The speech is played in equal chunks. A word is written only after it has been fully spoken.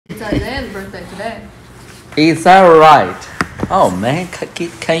It's Isaiah's birthday today. Is that right? Oh man,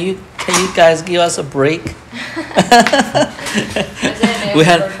 can you guys give us a break? we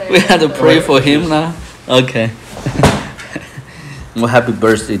had to pray for him now. Okay. Well, happy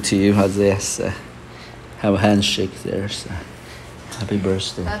birthday to you, Isaiah. So, have a handshake there. So. Happy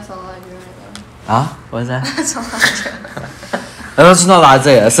birthday. That's all I do right now. Huh? What's that? That's all I do. That's not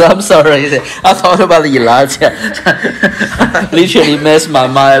Isaiah, so I'm sorry. I thought about Elijah. Literally messed my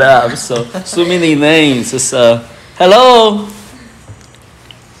mind up. So many names. So, hello.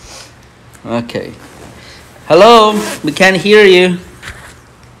 Okay. Hello. We can't hear you.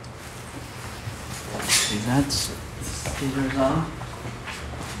 Is that speakers on?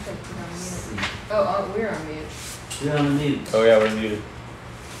 Oh, we're on mute. We're on mute. Oh yeah, we're muted.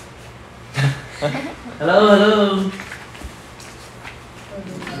 Hello.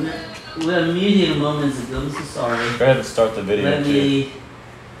 We're muted moments ago. I'm so sorry. Go ahead and start the video.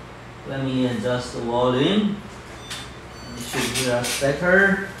 Let me adjust the volume. You should hear us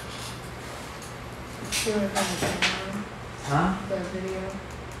better. Huh? The video.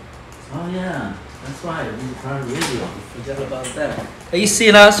 Oh yeah, that's right. We got radio. Forget about that. Can you see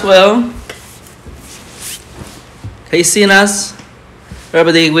us well? Can you see us?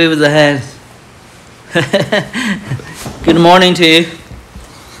 Everybody wave the hand. Good morning to you.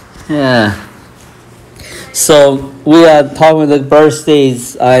 Yeah. So we are talking the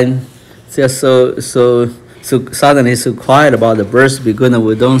birthdays. I'm just so suddenly so quiet about the birthday because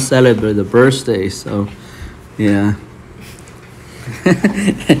we don't celebrate the birthday. So yeah.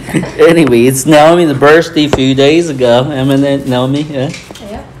 Anyway, it's Naomi's birthday a few days ago. Naomi, yeah?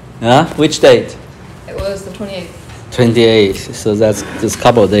 Yeah. Huh? Which date? It was the 28th. 28th. So that's just a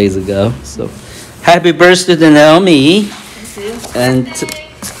couple of days ago. So happy birthday to Naomi. Thank you. And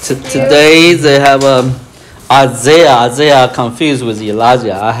today they have Isaiah. Isaiah confused with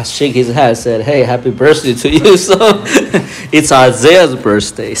Elijah. I shake his head, said, "Hey, happy birthday to you." So it's Isaiah's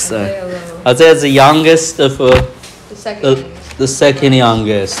birthday. So Isaiah's the youngest of The second youngest. the second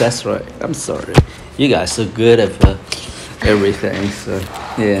youngest. That's right. I'm sorry. You guys are good at everything. So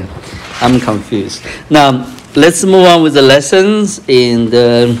yeah, I'm confused. Now let's move on with the lessons. And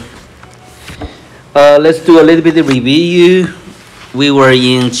let's do a little bit of review. We were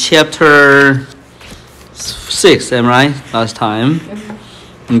in chapter 6, am I right? Last time.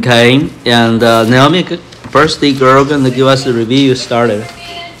 Mm-hmm. Okay. And Naomi, birthday girl, gonna give us a review. Started.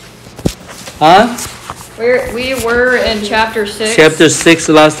 Huh? We were in chapter 6. Chapter 6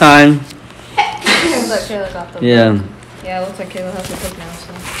 last time. Looks like Kayla got the Yeah. book. Yeah, it looks like Kayla has the book now.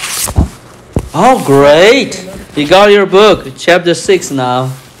 So. Oh, great! You got your book, chapter 6 now.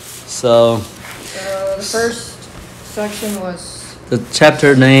 So The first section was the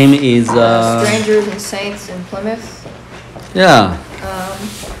chapter name is Strangers and Saints in Plymouth. yeah.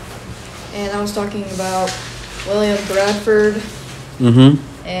 And I was talking about William Bradford, Mm-hmm.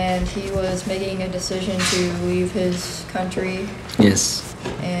 and he was making a decision to leave his country, Yes.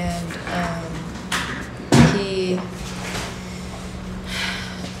 and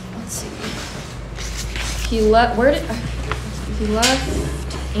he left. Where did he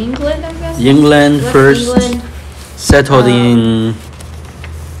left? England, I'm guessing. England Left first. England. Settled in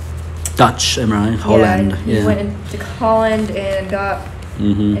Dutch, am I right? Holland. Yeah, he went into Holland and got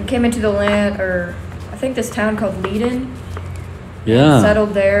Mm-hmm. and came into the land, or I think this town called Leiden. Yeah.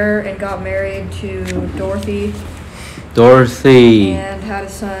 Settled there and got married to Dorothy Dorothy. and had a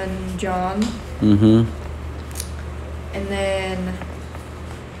son, John. Mm-hmm. And then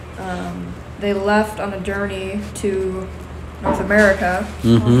they left on a journey to North America.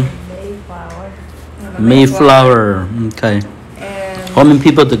 Mm-hmm. On the Mayflower. Okay. And How many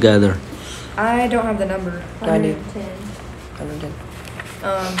people together? I don't have the number. I do. 110.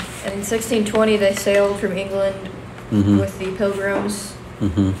 And in 1620 they sailed from England Mm-hmm. with the Pilgrims,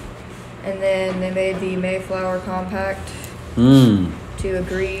 Mm-hmm. and then they made the Mayflower Compact Mm. to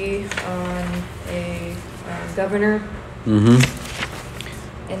agree on a governor.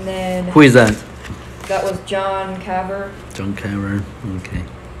 Mm-hmm. And then Who is that? that was John Carver. John Carver. Okay.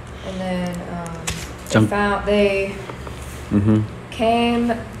 And then John- they Mm-hmm.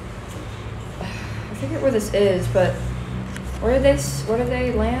 came. I forget where this is, but where did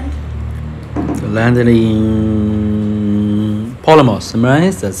they land? Landed in Polymos,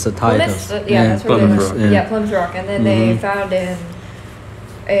 right? That's the title. Plymouth? Yeah, that's where Plymouth they Rock, landed. Yeah, Plymouth Rock. And then they Mhm. found in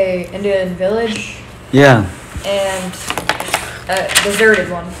a Indian village Yeah. and a deserted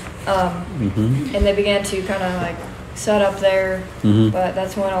one. Mm-hmm. And they began to kind of like set up there, Mm-hmm. but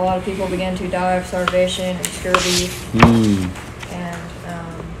that's when a lot of people began to die of starvation and scurvy. Mm. And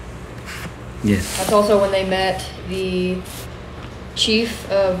Yes. that's also when they met the chief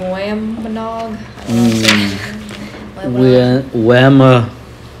of Wampanoag. I don't know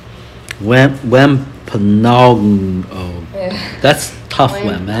if Wampanoag. Oh, Yeah. that's tough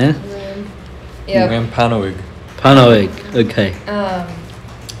one, man. Yeah. Wampanoag. Panoag. Okay.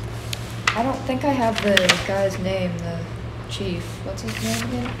 I don't think I have the guy's name, the chief. What's his name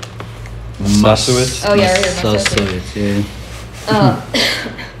again? Massasoit? Oh, yeah, right here, Massasoit, yeah.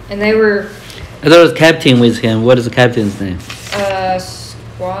 And they were, There was a captain with him. What is the captain's name?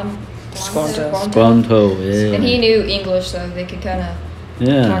 Squanto. Squanto, yeah. And he knew English, so they could kind of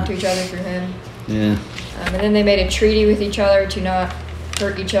talk to each other through him. Yeah, And then they made a treaty with each other to not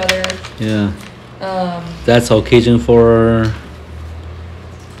hurt each other. yeah. Um, That's occasion for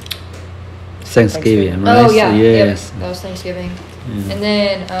Thanksgiving, right? Oh yeah, Yes. yep, that was Thanksgiving. Yeah. And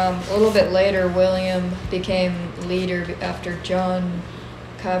then a little bit later, William became leader after John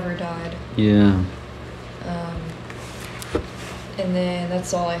Carver died. Yeah. And then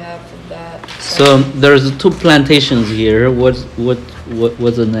that's all I have from that. So there's two plantations here. What's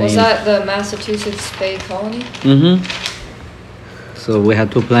the name? Was that the Massachusetts Bay Colony? Mm-hmm. So we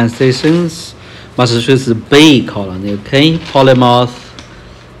have two plantations. Massachusetts Bay Colony, okay? Plymouth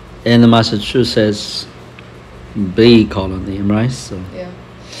and Massachusetts Bay Colony, right? So Yeah.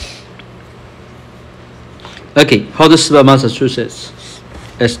 okay, how to spell Massachusetts,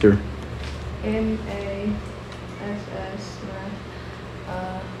 Esther?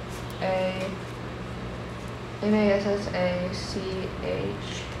 Massach.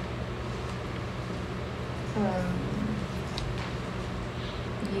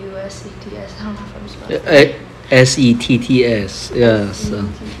 USETS. I don't know if I'm spelling it. SETTS. Yeah. So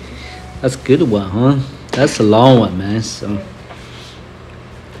that's a good one, huh? That's a long one, man. So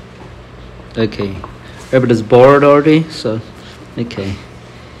okay, everybody's bored already. So okay,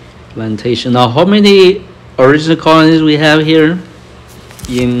 plantation. Now, how many original colonies we have here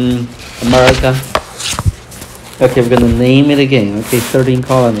in America? Okay, we're gonna name it again. Okay, 13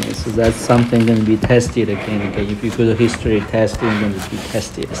 colonies. So that's something gonna be tested again. Okay, if you go to history testing, gonna be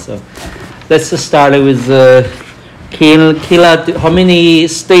tested. So let's just start with Kila. How many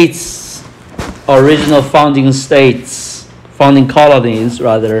states, original founding states, founding colonies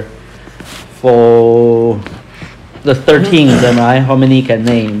rather, for the 13, am I? How many you can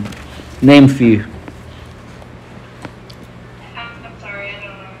name? Name few. I'm sorry, I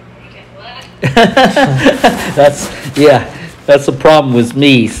don't know. What? That's a problem with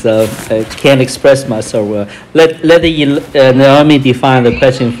me, so I can't express myself well. Let Naomi define the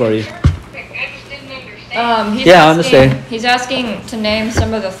question for you. I just didn't understand. He's Yeah, I asking, understand. He's asking to name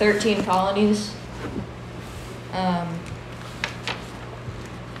some of the 13 colonies. Yeah.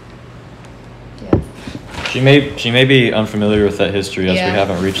 She may be unfamiliar with that history as Yeah. we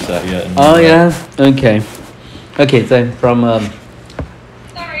haven't reached that yet. Oh yeah, okay, okay. So from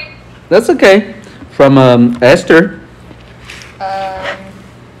Sorry. that's okay. From Esther,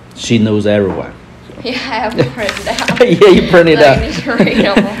 she knows everyone. Yeah, I have it written down. Yeah, you print it Like, out. just read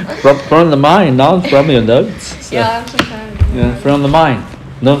them. From the mind, not from your notes. So, Yeah, I'm sometimes. yeah, from the mind,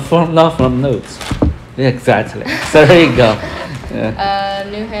 not from notes. Yeah, exactly. So there you go. Yeah.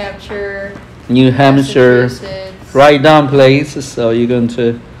 New Hampshire. New Hampshire. Massachusetts, Write down, please. So you're going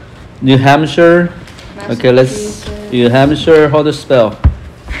to New Hampshire. Okay, let's Massachusetts. New Hampshire. How to spell?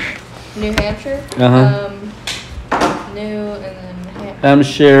 New Hampshire. Uh-huh. New and then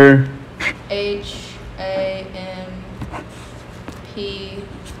Hampshire.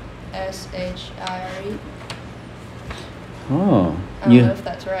 HAMPSHIRE. Oh, I don't know if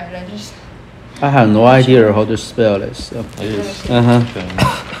that's right. I have no idea how to spell this. So. It is. Uh-huh.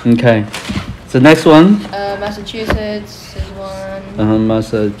 Okay. Okay. So next one. Massachusetts is one.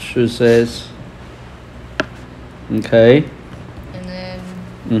 Massachusetts. Okay. And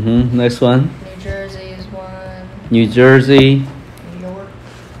then Next one. New Jersey is one. New Jersey. New York.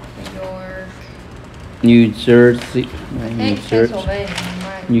 New Jersey. I think Pennsylvania.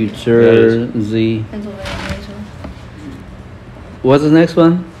 Right. New Jersey. Pennsylvania is one. What's the next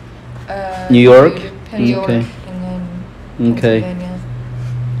one? New York? New York. Okay. And then Okay. Pennsylvania.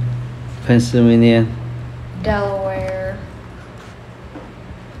 Pennsylvania. Delaware.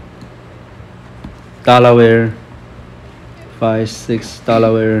 Delaware. 5, 6.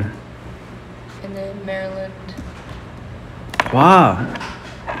 Delaware. And then Maryland. Wow.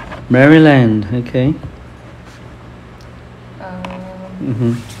 Maryland. Okay. I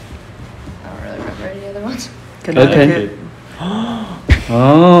Mm-hmm. don't really remember any other ones. Connecticut.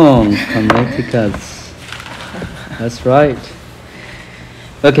 Oh, Connecticut. That's right.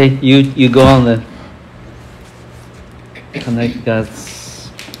 Okay, you go on then. Connecticut.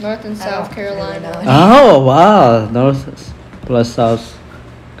 North and South Carolina. Oh wow, North. plus South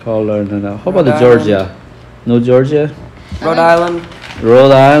Carolina. How about Rhode Georgia? No Georgia? Rhode Island.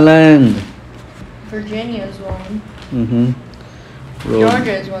 Rhode Island. Virginia's one. Mm-hmm.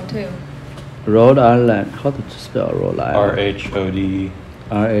 Georgia is one too. Rhode Island. How to spell Rhode Island? RHODE.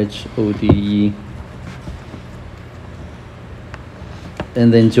 RHODE.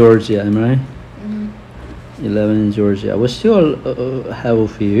 And then Georgia, am I right? 11 in Georgia. We still have a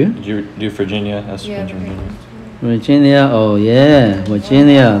few. Did you do Virginia? That's Yeah, Virginia. Virginia, oh yeah,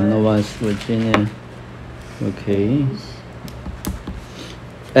 Virginia, no West Virginia. Okay.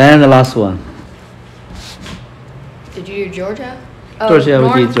 And the last one. Did you do Georgia? Georgia,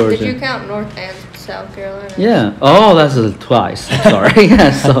 we did Georgia. Did you count North and South Carolina? Yeah. Oh, that's twice. Sorry.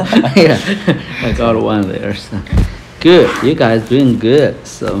 Yeah. So yeah, I got one there. So good. You guys doing good.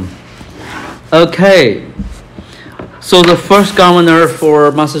 So okay. So the first governor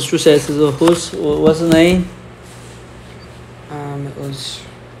for Massachusetts is what's the name? It was.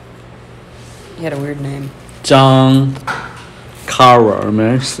 He had a weird name. John Carver,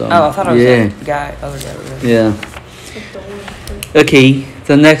 man. So Oh, I thought it was yeah. the guy, other guy. Over there. Yeah. Okay,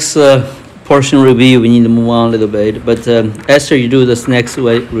 the next portion review, we need to move on a little bit. But Esther, you do this next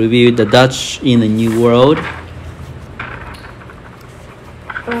review, the Dutch in the New World.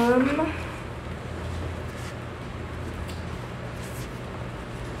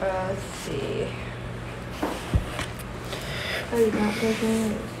 Let's see. Oh, you got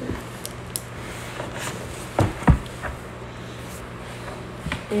that.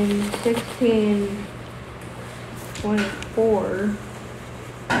 In 1624,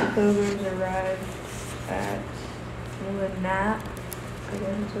 the Pilgrims arrived at Lenape, I guess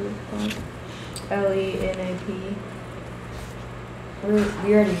that's what it's called. Lenap.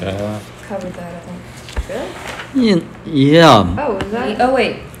 We already covered that, I think. Really? Yeah. Oh, is that? Oh,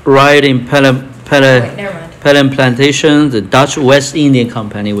 wait. Right in Wait, never mind. Pelham Plantation, the Dutch West India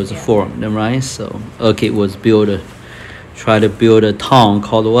Company was formed, right? So, okay, it was try to build a town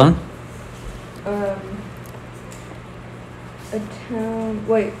called what? A town.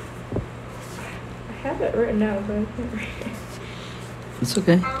 Wait. I have it written out, but I can't read it. It's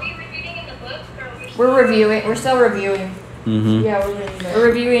okay. Are we reading in the book or are we We're reviewing. We're still reviewing. Mm-hmm. Yeah, we're reading. We're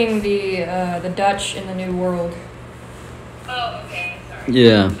reviewing the Dutch in the New World. Oh, okay. Sorry.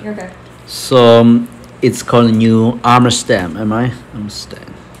 Yeah. You're okay. So it's called New Amsterdam, am I?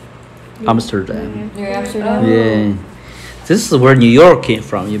 Amsterdam. Amsterdam. New Amsterdam. Yeah. This is where New York came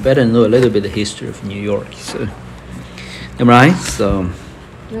from. You better know a little bit of the history of New York. So, am I right? So.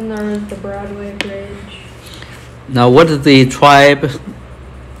 Then there was the Broadway Bridge. Now, what is the tribe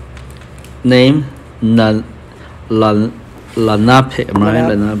name? Lenape, right?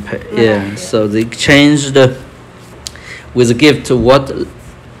 Lenape. Yeah. So they changed with a gift to what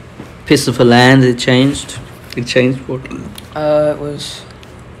piece of land they changed? It changed for. It was.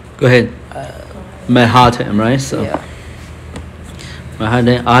 Go ahead. Manhattan, right? So. Yeah.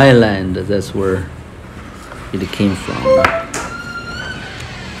 Manhattan Island. That's where it came from.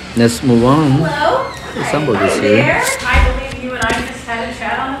 Let's move on. Hello. Somebody's Hi here. there. I believe you and I just had a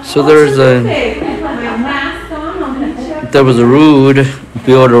chat on the phone. So there's there was a road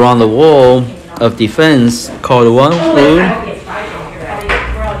built around the wall of defense called what road?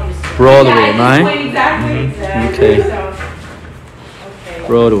 Broadway, right? Okay.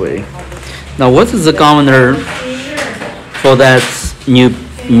 Broadway. Now, what is the governor for that new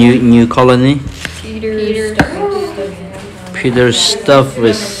colony? Peter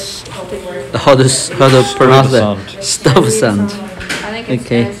Stuyvesant. How to pronounce that? Stuyvesant. I think it's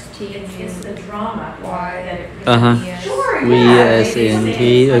Okay. STUY.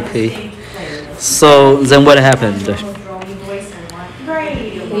 VSNT. Okay. So then what happened?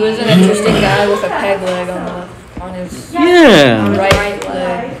 He was an interesting guy with a peg leg on his Yeah, right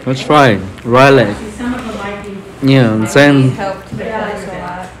leg. that's right. Right leg. Yeah, and He then helped the place a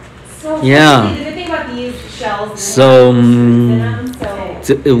lot. yeah. So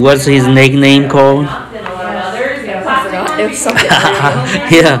what's his nickname called? It was something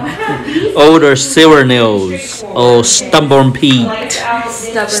weird. Yeah, older silver nails. Oh, stubborn Pete.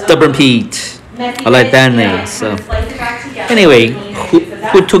 Stubborn Pete. I like that name. So anyway,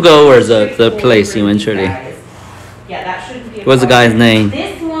 who took over the place eventually? What's the guy's name?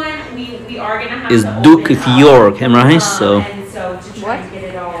 Is Duke of York, am I right? So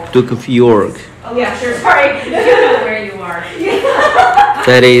What? Duke of York. Oh yeah, sure. Sorry. Where you are.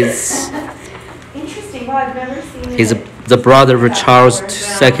 That is, Interesting. Well, I've never seen he's it. the brother of Charles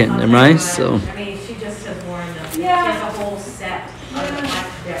II, am I right? So. I mean, she just has worn them. She has a whole set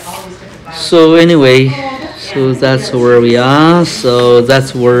of all these different violets. So anyway, so that's where we are. So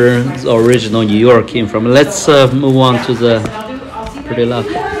that's where the original New York came from. Let's move on to the pretty long.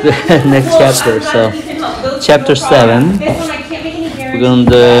 Next chapter. So, chapter 7. This one I can't make any guarantees. We're going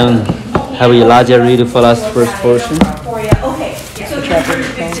to have Elijah read for us first portion. For you. Okay. So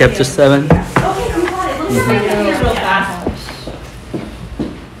Chapter 7. Okay, you got it. Let me just make it here real fast.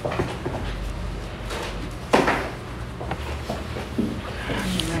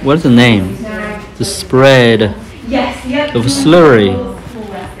 What's the name? The spread Yes, yep. of slurry. School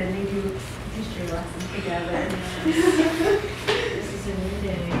lesson. They do history lessons together. This is a new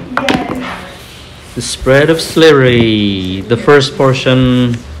day. Yes. The spread of slurry. The first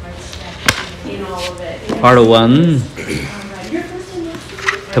portion, In all of it. part 1. Your first name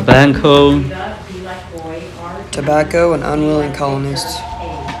is Tobacco. Be like boy, R. Tobacco and unwilling colonists.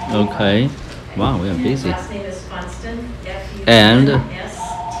 Okay. Wow, we are busy. Last name is Funston. And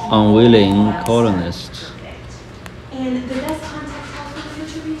F-U-N-S-T. unwilling colonist. And the best contact telephone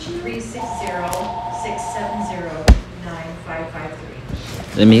number to reach you?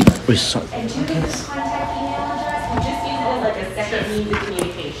 360-670-9553. Let me resort. And do you have this contact email address? We just use it as like a second means of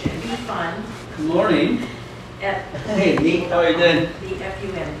communication. Be fun. Good morning. Hey, Nick, how are you doing?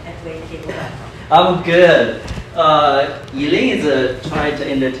 BFUN@wavecable.com. I'm good. Elaine is trying to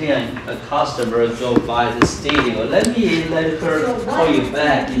entertain a customer go by the studio. Let her call you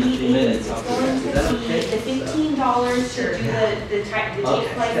back in a few minutes. It's going Is that to be okay? the $15 to do the tape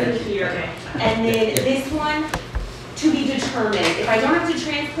license here. And then this one, to be determined. If I don't have to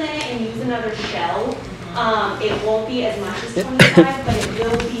transplant it and use another shell, it won't be as much as 25, but it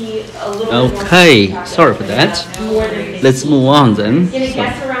will be a little bit more. Okay, sorry for that. More than 50. Let's move on then. Gonna So,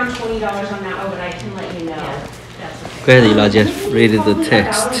 guess around $20 on that one, but I can let you know. go ahead, Elijah. Read the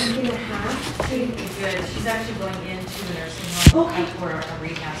text. Good. She's actually going into a nursing home Okay. for a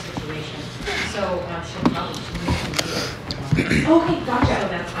rehab situation. So she'll probably Okay, gotcha. So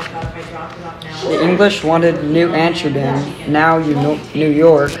that's my thought. If I dropped it off now. The English wanted New Amsterdam, now New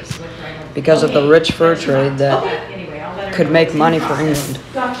York, because of the rich fur trade that Anyway, I'll let her could know. make money for England.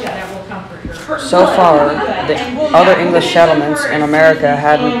 Gotcha. That will comfort her. So far, the other English settlements in America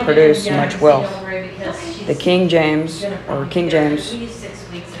hadn't produced much wealth. The King James had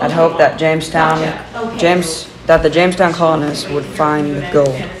hoped that the Jamestown colonists would find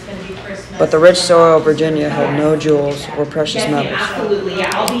gold. But the rich soil of Virginia had no jewels or precious metals. Absolutely,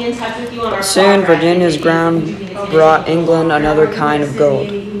 yeah. I'll be in touch with you on our Soon, progress. Virginia's ground brought England another kind of gold,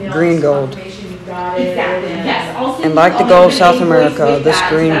 green gold. Exactly, yes. I'll send And you like the all gold of the South information America, with this that,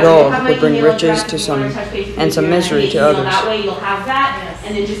 green so gold have would my bring email riches address to if you some wanna touch base with and me some or misery to email. others. That way you'll have that,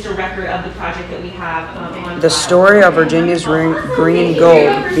 and then just a record of the project that we have on The story of Virginia's green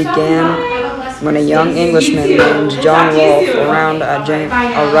gold began when a young Englishman named John Rolfe arrived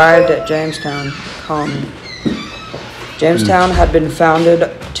at Jamestown colony. Jamestown had been founded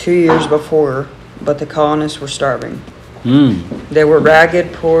 2 years before, but the colonists were starving. They were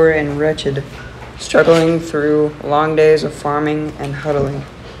ragged, poor, and wretched, struggling through long days of farming and huddling,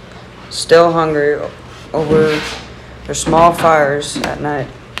 still hungry over their small fires at night.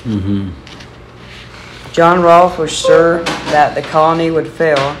 John Rolfe was sure that the colony would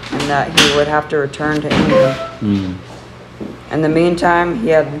fail and that he would have to return to England. In the meantime, he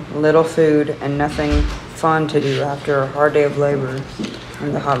had little food and nothing fun to do after a hard day of labor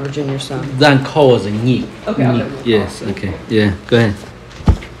in the hot Virginia sun. Then call us Nick. Okay, I'll Nick. Yes, okay. Yeah, go ahead.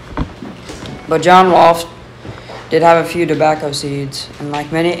 But John Rolfe did have a few tobacco seeds, and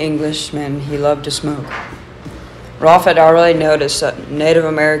like many Englishmen, he loved to smoke. Rolfe had already noticed that Native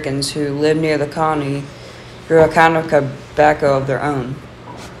Americans who lived near the colony grew a kind of tobacco of their own.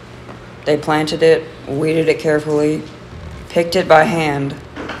 They planted it, weeded it carefully, picked it by hand,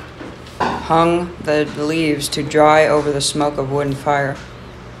 hung the leaves to dry over the smoke of wooden fire,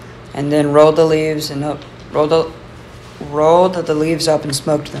 and then rolled the leaves up and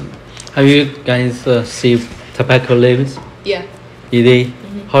smoked them. Have you guys seen tobacco leaves? Yeah. You did?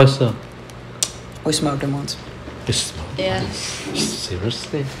 How so? We smoked them once. You smoke? Yeah.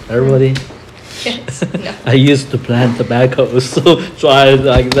 Seriously? Everybody? Yes. No. I used to plant tobacco, so try it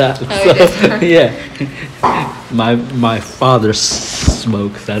like that. Oh, So, you did? yeah. My father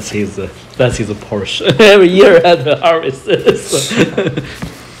smoked. That's his portion. Every year at the harvest. So,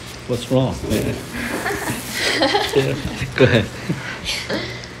 what's wrong? Yeah. Go ahead.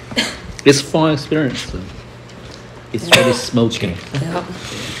 It's fun experience. It's really smoking.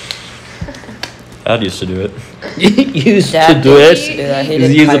 Dad used to do it. You used Dad to do used it. to do that. He He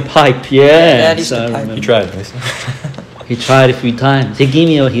did used a pipe. pipe. Yeah. Dad used to so I pipe. remember. He tried. Right? He tried a few times. He gave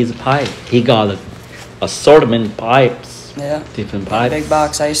me his pipe. He got a assortment pipes, Yeah. different pipes. Big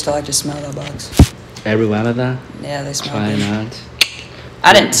box. I used to like to smell that box. Every one of that. Yeah, they smell Try good. not.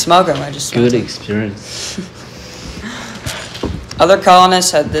 I didn't smoke them. I just smelled Good them. experience. Other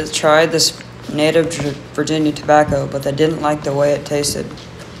colonists had tried this native Virginia tobacco, but they didn't like the way it tasted.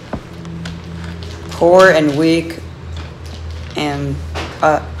 Poor and weak and,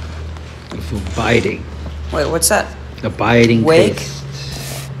 Biting. wait, what's that? A biting Wake?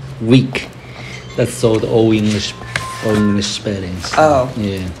 taste. Weak. That's all the old English spellings. Oh.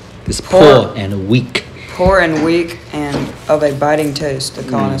 Yeah. It's Poor. poor and weak. Poor and weak and of a biting taste, the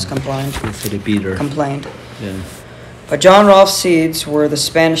colonists It's really bitter. complained. Yeah. But John Rolfe's seeds were the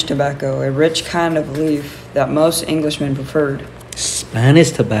Spanish tobacco, a rich kind of leaf that most Englishmen preferred.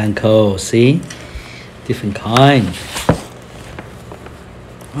 Spanish tobacco, see? Different kind.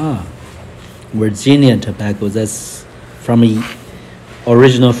 Ah. Virginia tobacco, that's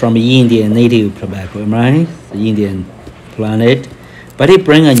original from Indian native tobacco, right? The Indian planet. But he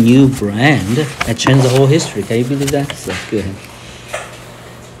bring a new brand that changed the whole history. Can you believe that? So good.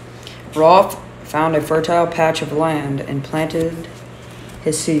 Rolfe found a fertile patch of land and planted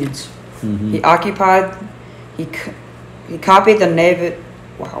his seeds. Mm-hmm. He copied the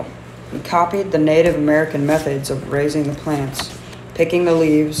Native American methods of raising the plants, picking the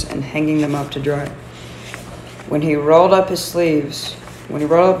leaves and hanging them up to dry. When he rolled up his leaves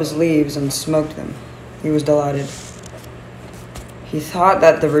and smoked them, he was delighted. He thought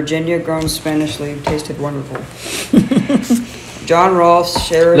that the Virginia-grown Spanish leaf tasted wonderful. John Rolfe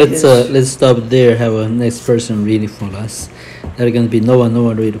shared Let's stop there. Have a next person read it for us. There's gonna be no one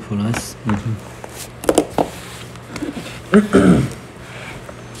read it for us. Mm-hmm.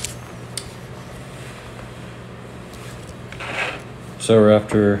 So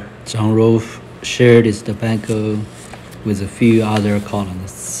after John Rolfe shared his tobacco with a few other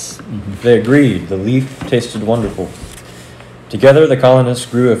colonists. Mm-hmm. they agreed, the leaf tasted wonderful. Together, the colonists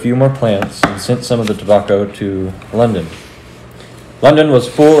grew a few more plants and sent some of the tobacco to London. London was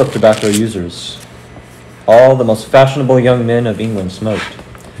full of tobacco users. All the most fashionable young men of England smoked.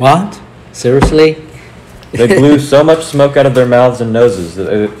 What? Seriously? They blew so much smoke out of their mouths and noses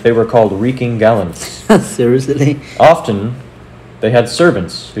that they were called reeking gallants. Seriously? Often, they had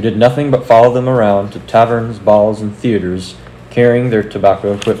servants who did nothing but follow them around to taverns, balls, and theaters, carrying their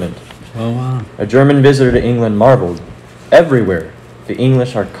tobacco equipment. Oh, wow. A German visitor to England marveled. Everywhere, the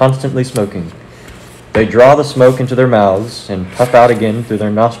English are constantly smoking. They draw the smoke into their mouths and puff out again through their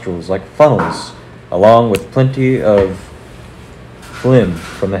nostrils like funnels, along with plenty of phlegm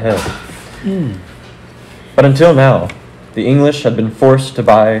from the head. But until now, the English had been forced to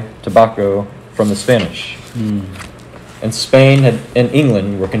buy tobacco from the Spanish. And Spain and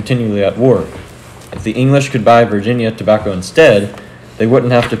England were continually at war. If the English could buy Virginia tobacco instead, they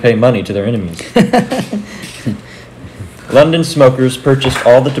wouldn't have to pay money to their enemies. London smokers purchased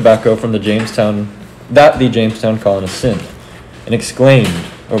all the tobacco from the Jamestown colonists sent, and exclaimed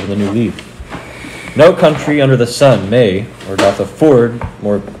over the new leaf, "No country under the sun may, or doth afford,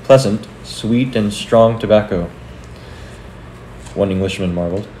 more pleasant, sweet, and strong tobacco." One Englishman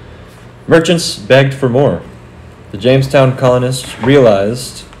marveled. Merchants begged for more. The Jamestown colonists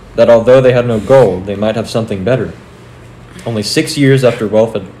realized that although they had no gold, they might have something better. Only 6 years after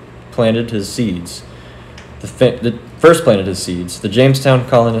Rolfe had planted his seeds, the Jamestown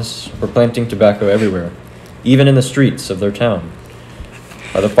colonists were planting tobacco everywhere, even in the streets of their town.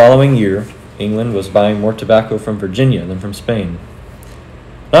 By the following year, England was buying more tobacco from Virginia than from Spain.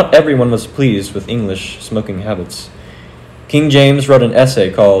 Not everyone was pleased with English smoking habits. King James wrote an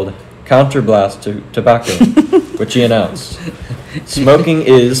essay called Counterblast to Tobacco, which he announced. "Smoking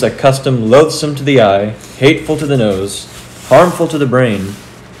is a custom loathsome to the eye, hateful to the nose, harmful to the brain,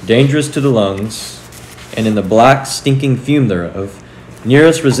 dangerous to the lungs, and in the black, stinking fume thereof,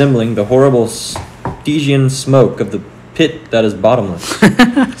 nearest resembling the horrible Stygian smoke of the pit that is bottomless."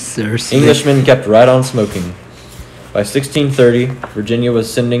 Seriously? Englishmen kept right on smoking. By 1630, Virginia was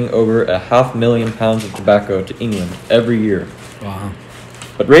sending over 500,000 pounds of tobacco to England every year. Wow.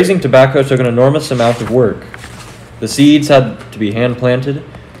 But raising tobacco took an enormous amount of work. The seeds had to be hand-planted,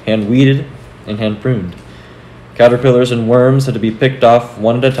 hand-weeded, and hand-pruned. Caterpillars and worms had to be picked off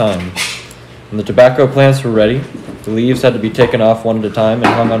one at a time. When the tobacco plants were ready, the leaves had to be taken off one at a time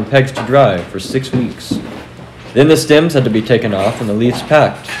and hung on pegs to dry for 6 weeks. Then the stems had to be taken off and the leaves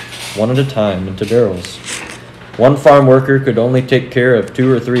packed, one at a time, into barrels. One farm worker could only take care of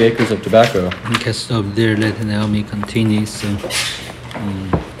 2 or 3 acres of tobacco. You can stop there, let Naomi continue. So,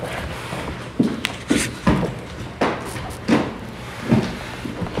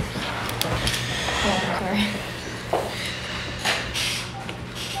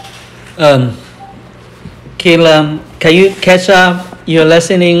 Kayla, can you catch up? You're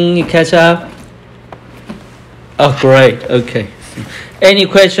listening, you catch up? Oh, great, okay. Any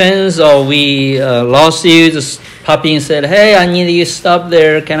questions or we lost you, just pop in and said, "Hey, I need you to stop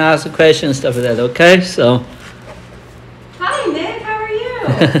there. Can I ask a question?" Stuff like that. Okay, so. Hi, Nick. How are you?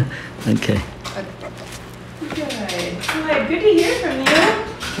 Okay. Good. Good. Good to hear from you.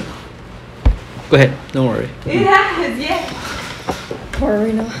 Go ahead. Don't worry. It has, yeah. Where are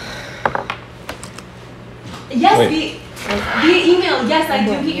we now? Yes, Wait. via email. Yes, I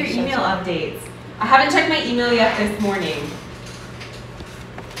do get your email updates. I haven't checked my email yet this morning.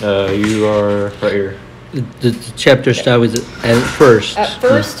 You are right here. The chapter start with at first. At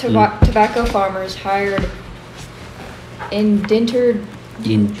first, Mm. tobacco farmers hired indentured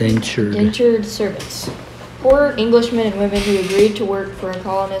servants, poor Englishmen and women who agreed to work for a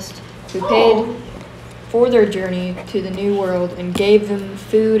colonist who paid for their journey to the New World and gave them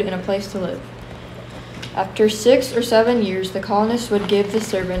food and a place to live. After 6 or 7 years, the colonist would give the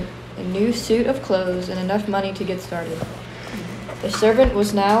servant a new suit of clothes and enough money to get started. The servant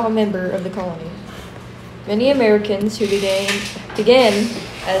was now a member of the colony. Many Americans who began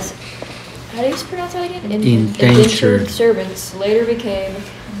as, how do you pronounce that again? Indentured servants later became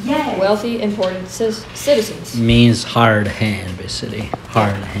Yes. wealthy, important citizens. Means hard hand, basically.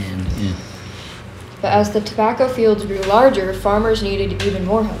 Hard hand. Yeah. But as the tobacco fields grew larger, farmers needed even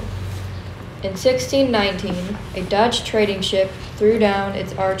more help. In 1619, a Dutch trading ship threw down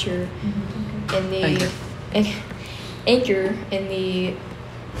its anchor in the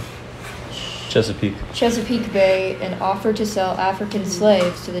Chesapeake Bay and offered to sell African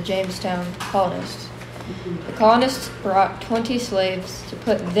slaves to the Jamestown colonists. The colonists brought 20 slaves to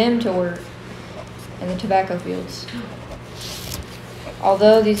put them to work in the tobacco fields.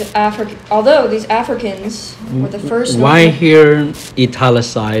 Although these Africans were the first. Why here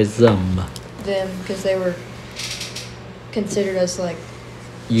italicize them? Because they were considered as like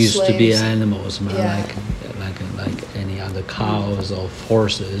Used to be slaves. animals, man, Yeah. like any other cows or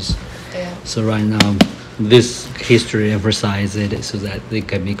horses. Yeah. So right now, this history emphasizes it so that they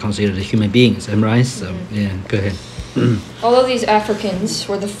can be considered human beings. Am I right? So yeah, go ahead. Although these Africans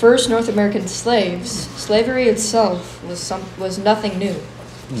were the first North American slaves, slavery itself was nothing new.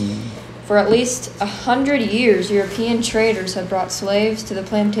 For at least 100 years, European traders had brought slaves to the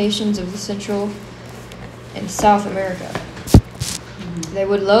plantations of the Central and South America. They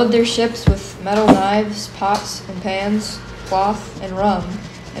would load their ships with metal knives, pots and pans, cloth, and rum,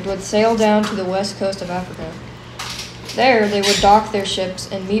 and would sail down to the west coast of Africa. There, they would dock their ships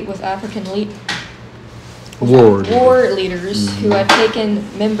and meet with African war leaders who had taken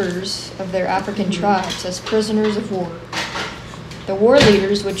members of their African tribes as prisoners of war. The war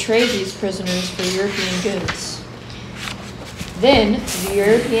leaders would trade these prisoners for European goods. Then, the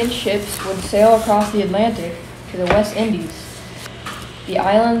European ships would sail across the Atlantic to the West Indies, the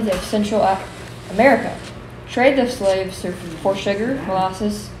islands of Central America, trade the slaves for sugar,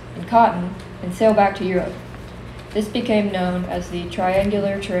 molasses, and cotton, and sail back to Europe. This became known as the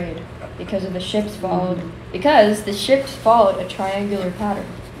triangular trade because the ships followed a triangular pattern.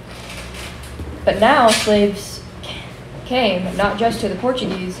 But now slaves came not just to the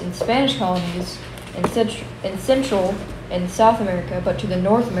Portuguese and Spanish colonies in Central and South America, but to the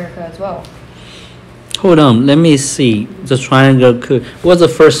North America as well. Hold on, let me see. The triangle what's the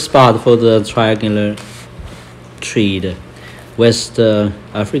first spot for the triangular trade? West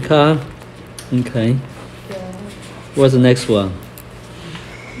Africa. Okay. Yeah. What's the next one?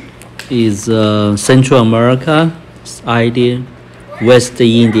 Is Central America idea, West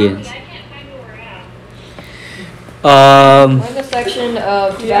Indians. I can't find where we're at. We're in the section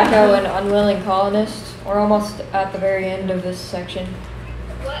of tobacco and unwilling colonists. We're almost at the very end of this section.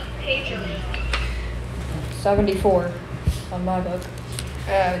 What page are we on? 74 on my book.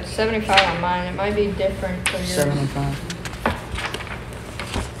 75 on mine. It might be different from yours. 75.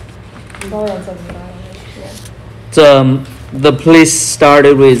 Probably on 75. Yeah. The police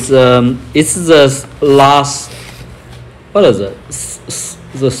started with it's the last. What is it?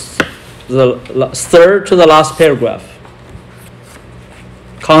 The third to the last paragraph.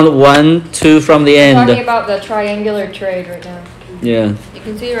 Count 1, 2 from the We're talking end. about the triangular trade right now. Yeah. You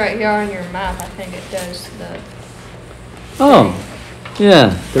can see right here on your map. I think it does the. Oh,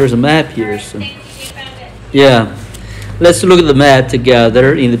 yeah. There's a map here. So. Thank you, you found it. Yeah. Let's look at the map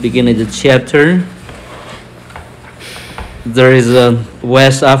together in the beginning of the chapter. There is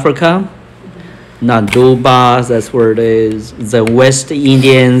West Africa, Naduba, that's where it is. The West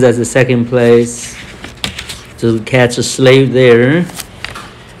Indians, that's the second place. To catch a slave there.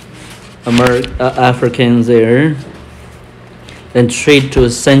 Africans there. Then trade to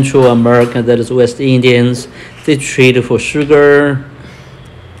Central America, that is West Indians. They trade for sugar,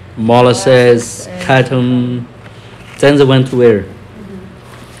 molasses, and cotton. Then they went to where?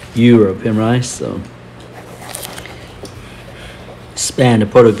 Europe, right? So Spain, the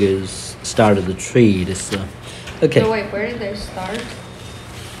Portuguese started the trade. So, okay. So wait, where did they start?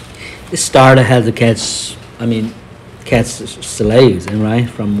 It started had to catch, catch slaves, right,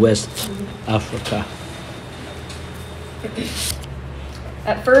 from West Africa.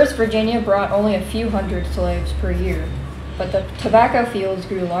 At first, Virginia brought only a few hundred slaves per year, but the tobacco fields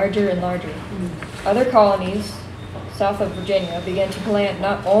grew larger and larger. Other colonies south of Virginia began to plant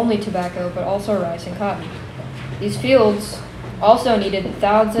not only tobacco but also rice and cotton. These fields also needed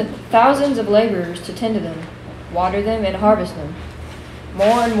thousands of laborers to tend to them, water them, and harvest them.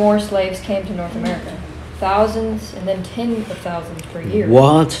 More and more slaves came to North America. Thousands and then tens of thousands per year.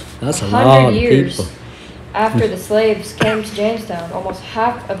 What? That's a lot 100 of years people. after the slaves came to Jamestown, almost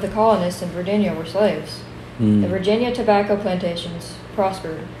half of the colonists in Virginia were slaves. The Virginia tobacco plantations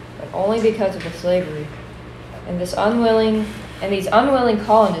prospered, but only because of the slavery. And these unwilling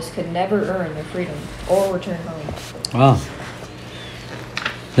colonists could never earn their freedom or return home. Wow.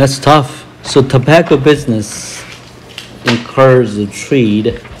 That's tough. So tobacco business encouraged the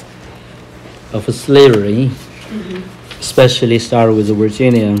trade of slavery, especially started with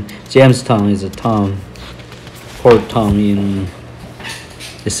Virginia. Jamestown is a town, port town in,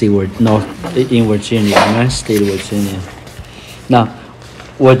 let's see, in Virginia, United State of Virginia. Now,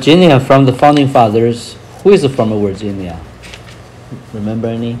 Virginia, from the founding fathers, who is from Virginia? Remember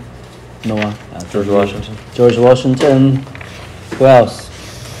any? Noah? George Washington. George Washington. Who else?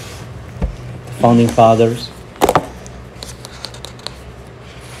 The founding fathers.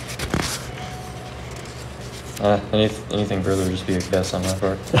 Anything further would just be a guess on my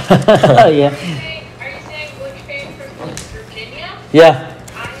part. Yeah. Are you saying which came from Virginia? Yeah.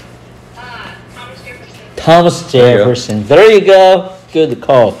 Thomas Jefferson. Thomas Jefferson. There you go. Good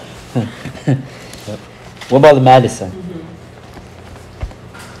call. What about Madison?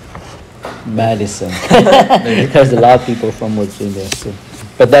 Madison. There's a lot of people from Virginia. So.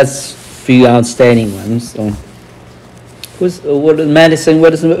 But that's few outstanding ones. So. Madison?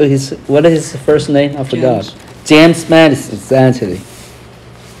 What is his first name? I forgot. James Madison, exactly.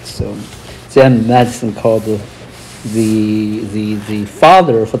 So James Madison called the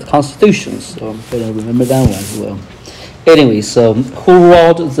father for the Constitution. So I remember that one as well. Anyway, so who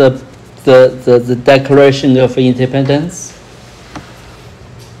wrote the Declaration of Independence?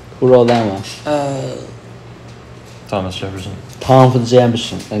 Who wrote that one? Thomas Jefferson. Thomas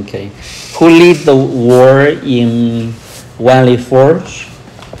Jefferson. Okay. Who led the war in Wanley Forge?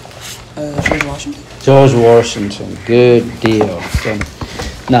 George Washington. George Washington. Good deal. So,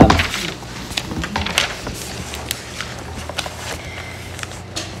 now,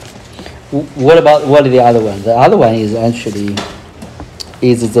 what are the other one? The other one is actually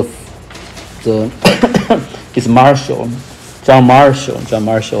the is Marshall. John Marshall. John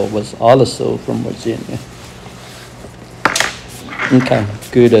Marshall was also from Virginia. Okay,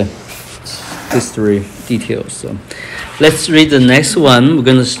 good history details. So let's read the next one. We're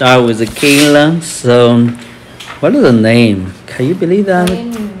going to start with the Kayla. So, what is the name? Can you believe that?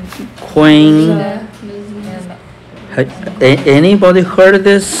 Queen. Anybody heard of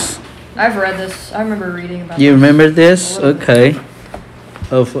this? I've read this. I remember reading about You this. remember this? Okay.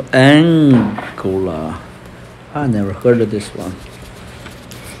 Of Angola. I never heard of this one.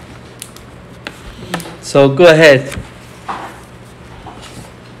 So go ahead.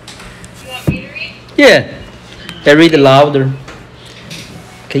 You want me to read? Yeah. I read louder.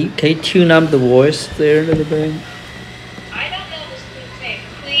 Can you tune up the voice there a little bit? I don't know this queen's name.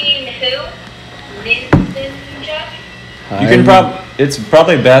 Queen who? Ninja? You can it's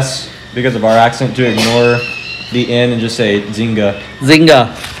probably best because of our accent to ignore the N and just say Zinga.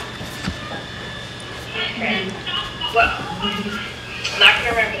 Zinga. Okay. Well, I'm not going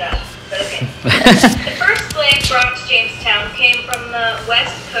to remember that, but okay. The first slave brought to Jamestown came from the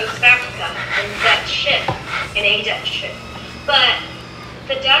west coast of Africa in a Dutch ship. But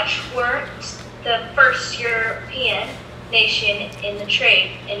the Dutch weren't the first European nation in the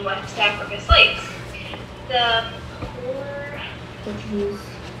trade in West Africa slaves. The Portuguese.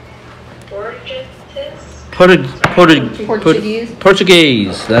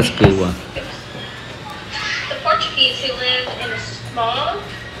 That's a good one. The Portuguese, who lived in a small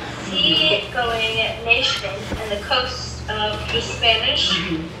sea-going nation on the coast of the Spanish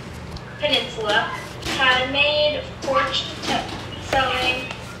peninsula, had made fortune selling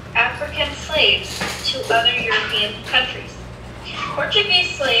African slaves to other European countries. Portuguese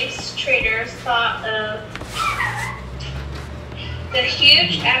slaves traders thought of the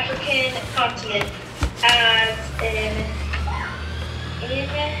huge African continent as an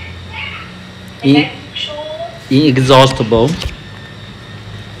Inexhaustible.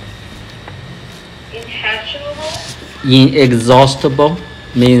 inhabitable inexhaustible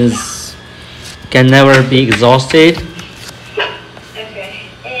means can never be exhausted. Okay.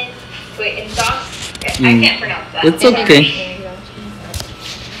 And wait, exhaust. I Mm. can't pronounce that. It's okay.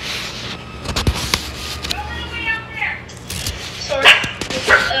 Source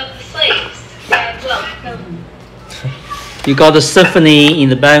of the slaves. Well, no. You got the symphony in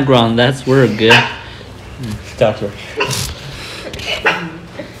the background. That's very good. Doctor. Okay.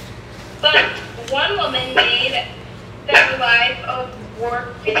 But one woman made their life of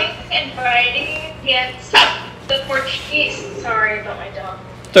working and fighting against the Portuguese. Sorry about my dog.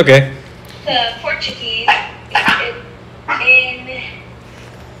 It's okay. The Portuguese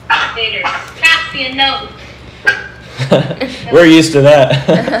invaders. Caspian, no. We're used to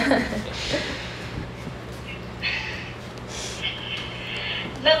that.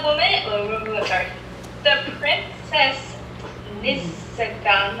 The woman, sorry, the princess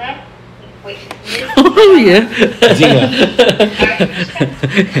Nisagana. Wait, Oh yeah. Zinga.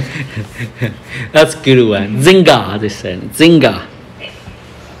 That's a good one. Zinga, they said. Zinga.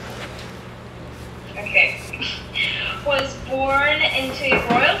 Okay. Was born into a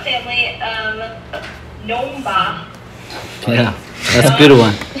royal family of Nomba. Yeah, that's a good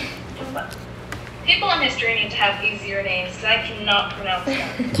one. People in history need to have easier names because I cannot pronounce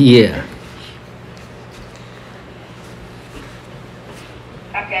them. Yeah.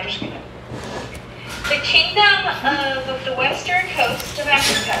 Okay, I'm just gonna. The kingdom of the western coast of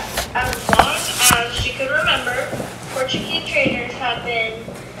Africa. As long as she could remember, Portuguese traders had been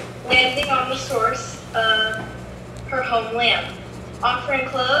landing on the source of her homeland, offering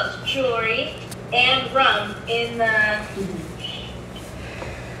clothes, jewelry, and rum in the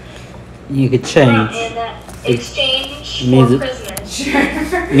You could rum change. in exchange means for it-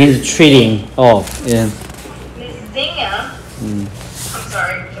 prisoners. Means trading off. Yeah. Ms. Zinga, Mm. I'm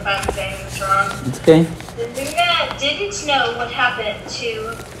sorry if I'm saying this wrong. It's okay. The Zinga didn't know what happened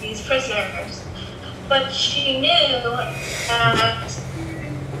to these prisoners, but she knew that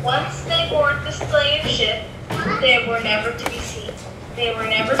once they board the slave ship, they were never to be seen. They were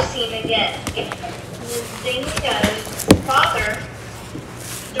never seen again. The Zinga's father,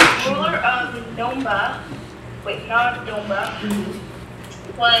 the ruler of Nomba, not Domba,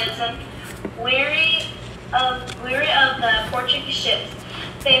 was wary of the Portuguese ships.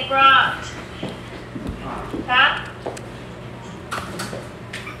 They brought that.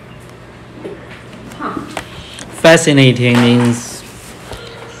 Fascinating means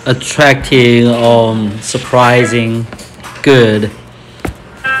attractive or surprising, good.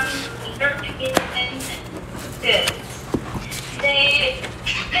 European goods. They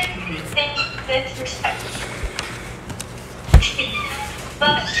think this respect.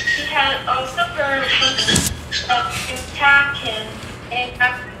 But she had also burned to attack him and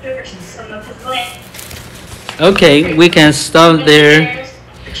capture some of his land. Okay, we can stop there.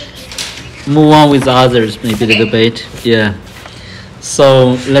 Move on with others, maybe a little bit. Yeah.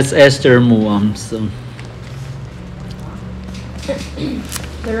 So let's Esther move on. So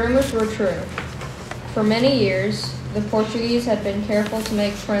The rumors were true. For many years, the Portuguese had been careful to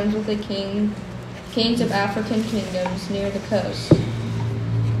make friends with the kings of African kingdoms near the coast.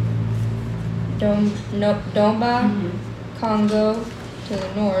 Domba, Congo to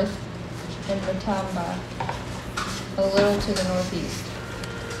the north, and Matamba a little to the northeast.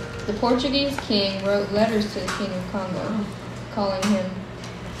 The Portuguese king wrote letters to the king of Congo, calling him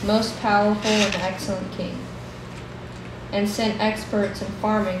most powerful and excellent king, and sent experts in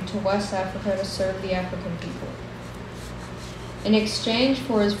farming to West Africa to serve the African people. In exchange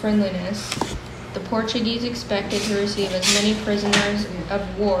for his friendliness, the Portuguese expected to receive as many prisoners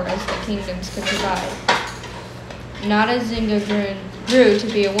of war as the kingdoms could provide. Not as Zinga grew to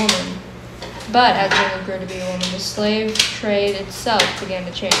be a woman, but as Zinga grew to be a woman, the slave trade itself began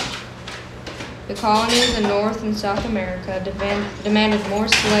to change. The colonies in North and South America demanded more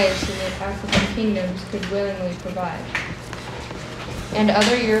slaves than the African kingdoms could willingly provide. And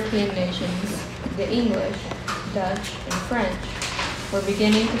other European nations, the English, Dutch, and French, were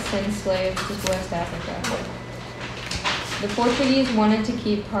beginning to send slaves to West Africa. The Portuguese wanted to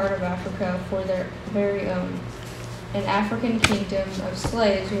keep part of Africa for their very own, an African kingdom of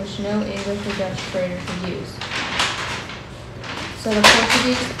slaves which no English or Dutch trader could use. So the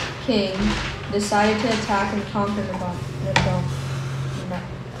Portuguese king decided to attack and conquer Ndamba.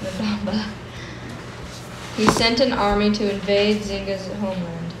 He sent an army to invade Zinga's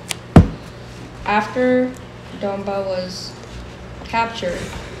homeland. After Domba was captured,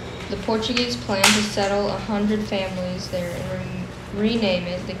 the Portuguese planned to settle 100 families there and rename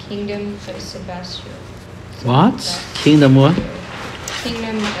it the Kingdom of Sebastian. what? Kingdom what?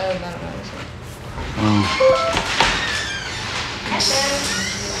 Kingdom of, I don't know. Oh.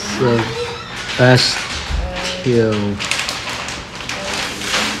 the Bastille.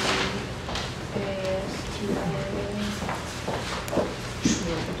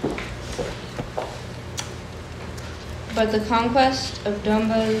 But the conquest of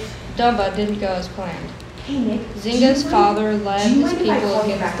Dumba didn't go as planned. Hey Nick. Zinga's father led do you his mind if I people call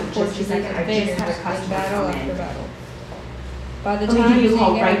you against back the in just a Portuguese second? I just invaders had a in customer battle come in. after battle. By the Let me time give you a call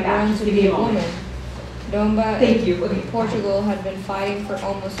Zinga right had back. grown Just to give be me a a moment. woman, Domba Thank you. Okay. and Portugal had been fighting for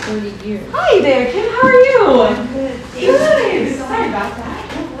almost 30 years. Hi there, Kim. How are you? Good. Good. Sorry about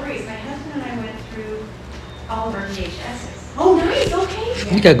that. No worries. My husband and I went through all of our VHSs. Oh, nice.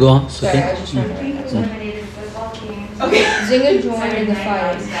 Okay. You can go on, Sorry, I Sophie. was just trying to We write that down. eliminated football games. Okay. Zinga joined in the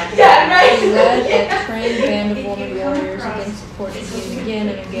fighting. Yeah, right. He led a trained band of woman warriors against the Portuguese again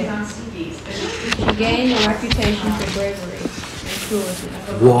and He's again. on CDs, but She gained a reputation for bravery and cruelty.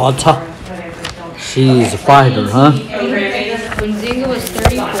 What? whatever, don't. She's a fighter, huh? When Zinga was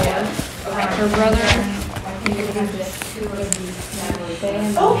 34, her brother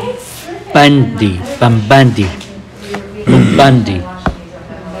Okay. Bandi, Bambandi, Bambandi.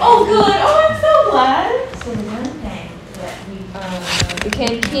 Oh, good. Oh, I'm so glad. So the one thing that we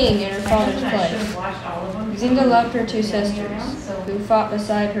became king in her father's place. watched all of them. Zinga loved her two sisters, who fought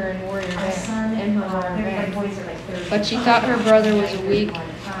beside her in warrior band, in her warrior band. But she thought her brother was a weak,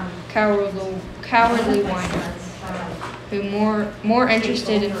 cowardly whiner, who more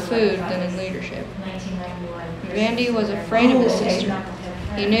interested in food than in leadership. Vandy was afraid of his sister.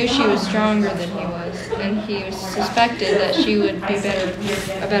 He knew she was stronger than he was, and he suspected that she would be a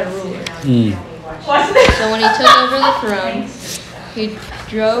better ruler. So when he took over the throne, he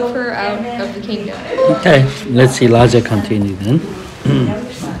drove her out of the kingdom. Okay, let's see Elijah continue then.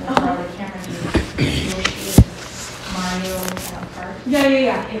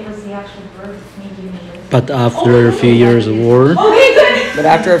 Yeah. It was the actual birth of me giving me this. But after a few years of war, Okay, good. But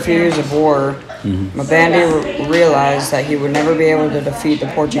after a few years of war, Mabandi realized that he would never be able to defeat the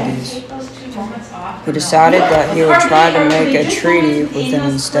Portuguese. Take those 2 moments off. He decided that he would try to make a treaty with them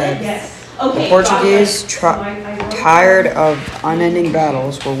instead. The Portuguese, tired of unending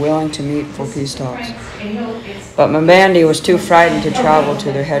battles, were willing to meet for peace talks. But Mabandi was too frightened to travel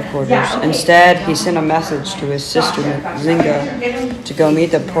to their headquarters. Instead, he sent a message to his sister Zinga to go and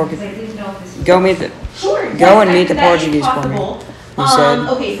meet the Portuguese for me. He said,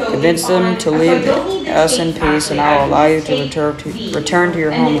 "Convince them to leave us in peace, and I will allow you to return to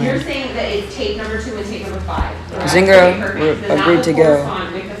your And then you're homeland." saying that it's tape number 2 and tape number 5. Zinga agreed to go.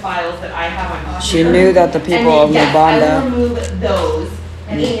 She knew that the people of Nubanda,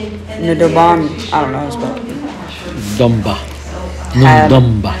 Nudoban, I don't know how to spell it, Domba, Had-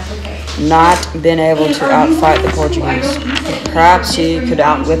 Domba. not been able to outfight the Portuguese. Perhaps she could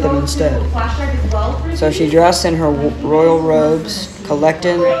outwit them instead. So she dressed in her royal robes,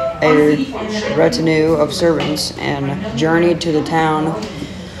 collected a retinue of servants, and journeyed to the town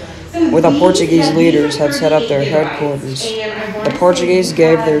where the Portuguese leaders had set up their headquarters. The Portuguese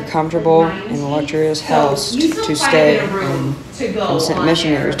gave their comfortable and luxurious house to stay in and sent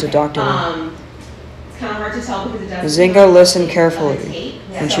missionaries to talk to them. Zinga listened carefully.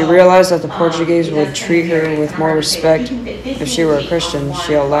 When she realized that the Portuguese would treat her with more respect if she were a Christian,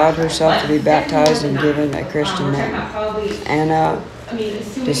 she allowed herself to be baptized and given a Christian name, Ana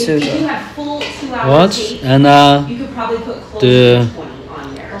de Souza. What? Anna de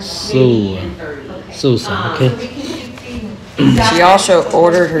Souza, okay. She also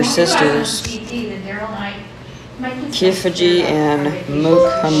ordered her sisters, Kifiji and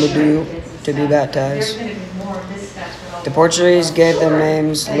Muhammadu, to be baptized. The Portuguese gave them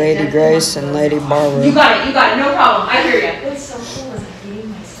names Lady Grace and Lady Barbara. You got it, no problem. I hear you. What's so cool is I gave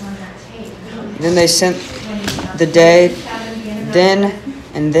my son that tape. Then they sent the day, then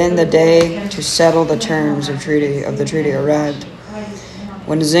the day to settle the terms of the treaty arrived.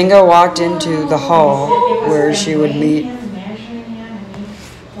 When Zinga walked into the hall where she would meet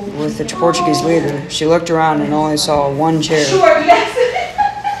with the Portuguese leader, she looked around and only saw one chair. Sure, yes.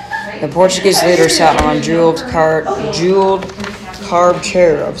 The Portuguese leader sat on a jeweled carved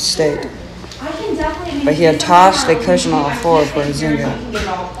chair of state, but he had tossed a cushion on the floor for Zinga.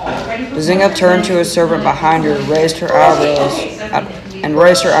 Zinga turned to a servant behind her, raised her eyebrows.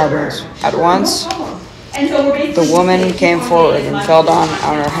 At once, the woman came forward and fell down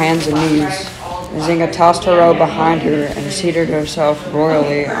on her hands and knees. Zinga tossed her robe behind her and seated herself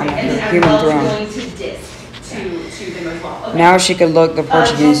royally on her human throne. Now she could look the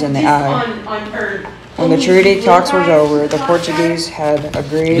Portuguese in the eye. When the treaty talks were over, the Portuguese had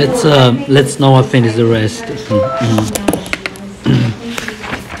agreed. Let's now finish the rest.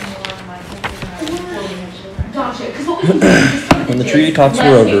 Gotcha. 'Cause what we can do is When the treaty talks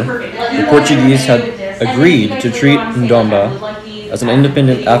were over, the Portuguese had agreed to treat Ndomba as an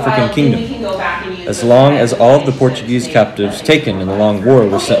independent African kingdom, as long as all of the Portuguese captives taken in the Long War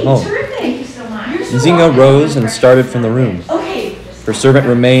were sent home. Nzinga rose and started from the room. Her servant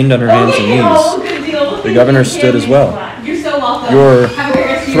remained on her hands and knees. The governor stood as well. Your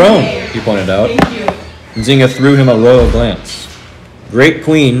throne, he pointed out. Nzinga threw him a royal glance. Great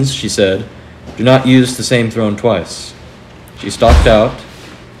queens, she said, do not use the same throne twice. She stalked out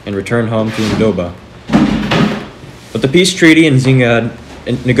and returned home to Ndomba. But the peace treaty Nzinga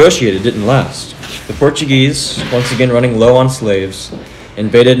had negotiated didn't last. The Portuguese, once again running low on slaves,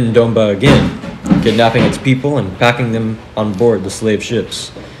 invaded Ndomba again, kidnapping its people and packing them on board the slave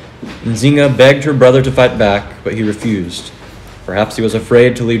ships. Nzinga begged her brother to fight back, but he refused. Perhaps he was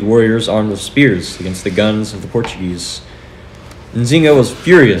afraid to lead warriors armed with spears against the guns of the Portuguese. Nzinga was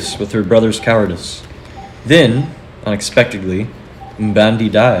furious with her brother's cowardice. Then, unexpectedly, Mbandi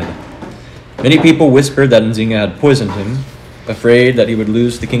died. Many people whispered that Nzinga had poisoned him, afraid that he would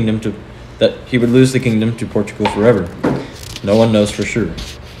lose the kingdom to Portugal forever. No one knows for sure.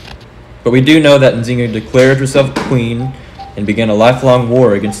 But we do know that Nzinga declared herself queen and began a lifelong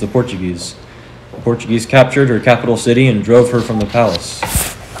war against the Portuguese. The Portuguese captured her capital city and drove her from the palace.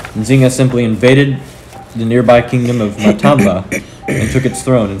 Nzinga simply invaded the nearby kingdom of Matamba and took its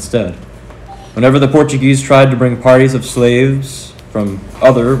throne instead. Whenever the Portuguese tried to bring parties of slaves from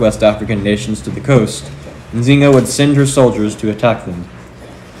other West African nations to the coast, Nzinga would send her soldiers to attack them.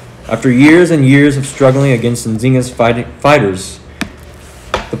 After years and years of struggling against Nzinga's fighters,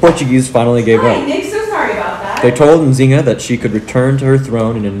 the Portuguese finally gave up. Nick, so sorry about that. They told Nzinga that she could return to her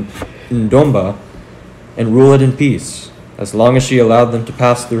throne in Ndomba and rule it in peace, as long as she allowed them to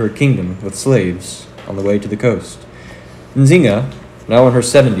pass through her kingdom with slaves on the way to the coast. Nzinga, now in her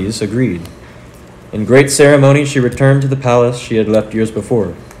 70s, agreed. In great ceremony, she returned to the palace she had left years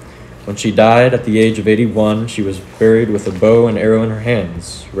before. When she died at the age of 81, she was buried with a bow and arrow in her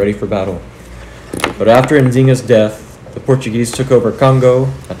hands, ready for battle. But after Nzinga's death, the Portuguese took over Congo,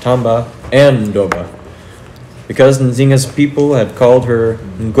 Matamba, and Ndomba. Because Nzinga's people had called her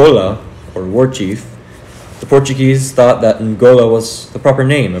Ngola, or war chief, the Portuguese thought that Ngola was the proper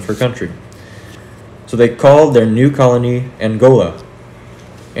name of her country. So they called their new colony Angola.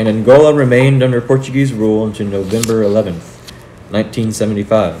 And Angola remained under Portuguese rule until November 11th,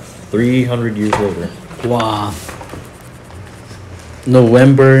 1975, 300 years later. Wow.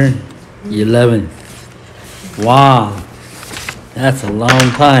 November 11th. Wow. That's a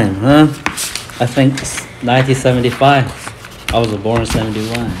long time, huh? I think 1975. I was born in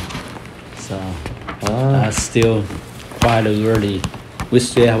 71. So that's still quite early. We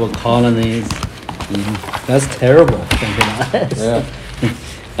still have colonies. That's terrible. Thinking about it. Yeah.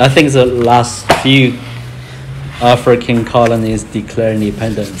 I think the last few African colonies declared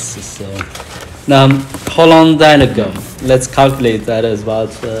independence. So now, how long that ago? Let's calculate that as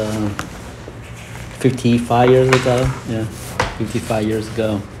about 55 years ago. Yeah, 55 years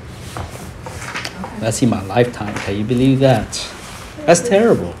ago. That's in my lifetime. Can you believe that? That's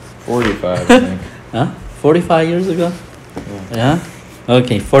terrible. 45, I think. Huh? 45 years ago? Yeah.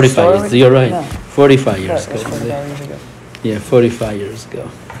 Okay, 45 Sorry? years. You're right. No. 45 years That was ago. 45 years ago. Yeah, 45 years ago.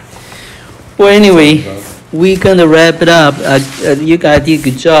 Well, anyway, we're gonna wrap it up. You guys did a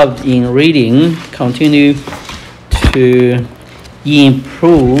good job in reading. Continue to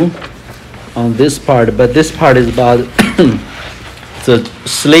improve on this part, but this part is about the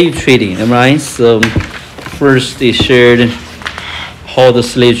slave trading, right? So first they shared how the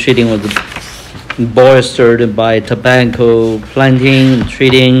slave trading was bolstered by tobacco planting,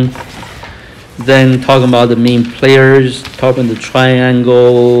 trading. Then talking about the main players, talking the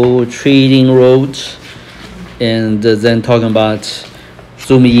triangle trading route, and then talking about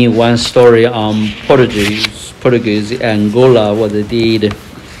zooming in one story on Portuguese Angola. What they did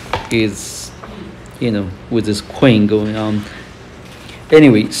is, with this queen going on.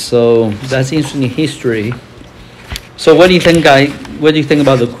 Anyway, so that's interesting history. So what do you think, guys? What do you think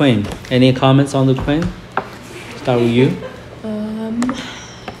about the queen? Any comments on the queen? Start with you.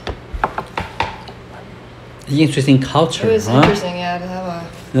 Interesting culture. It was huh? interesting, yeah, to have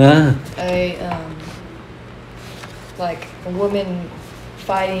like a woman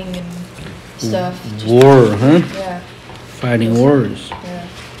fighting and stuff. Just- War, huh? Yeah, Fighting wars. yeah.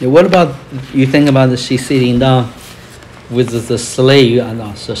 Yeah, what about you think about she sitting down with the slave,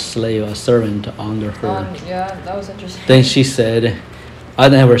 not a slave, a servant under her. Yeah, that was interesting. Then she said, "I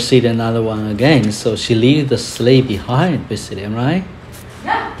never see another one again." So she leaves the slave behind, basically, right?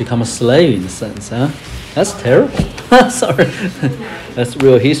 Yeah. Become a slave in a sense, huh? That's terrible. Sorry, that's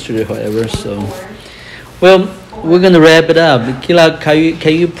real history, however. So, well, we're gonna wrap it up. Kila,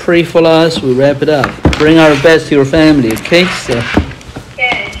 can you pray for us? We wrap it up. Bring our best to your family, okay? So,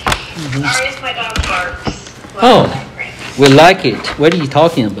 Okay. Sorry if my dog barks. Oh. I pray. we like it. What are you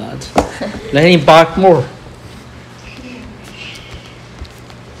talking about? Let him bark more.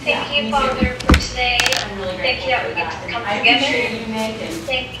 Thank you, Father, for today. Thank you that we get to come I together. appreciate you, Nick, and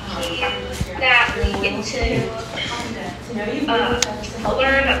Thank you that we get to know you.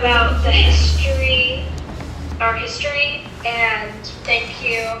 learn about the history, our history, and thank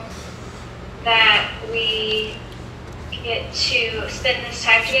you that we get to spend this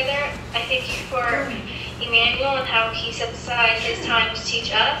time together. I thank you for Emmanuel and how he set aside his time to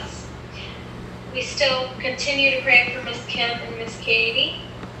teach us. We still continue to pray for Miss Kim and Miss Katie.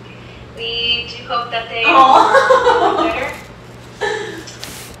 We do hope that they are better.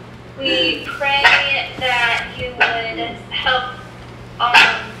 We pray that you would help,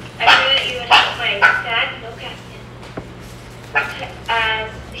 I pray that you would help my dad, no Captain, as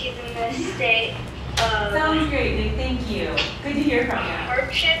he's in this state of Sounds great, Nick. Thank you. Good to hear from you.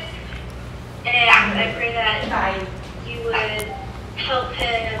 hardship. And I pray that Bye. you would help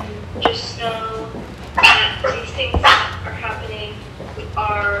him just know that these things that are happening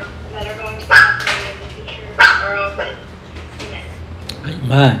that are going to be happening in the future are all good. Amen.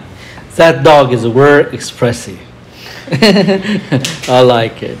 Man, that dog is very expressive. I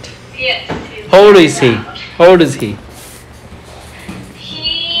like it. Yes. he's How old very is he? loud. How old is he?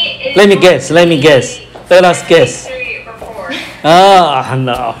 He is Let me going guess, to let me be guess. Let us guess. 3 or 4. Ah,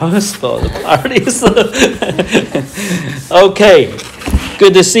 no, spoil the parties. Okay,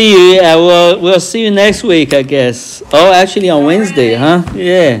 good to see you. We'll see you next week, I guess. Oh, actually on Wednesday, huh?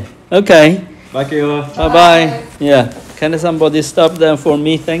 Yeah. Okay. Bye, Kayla. Bye bye. Yeah. Can somebody stop them for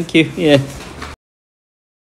me? Thank you. Yeah.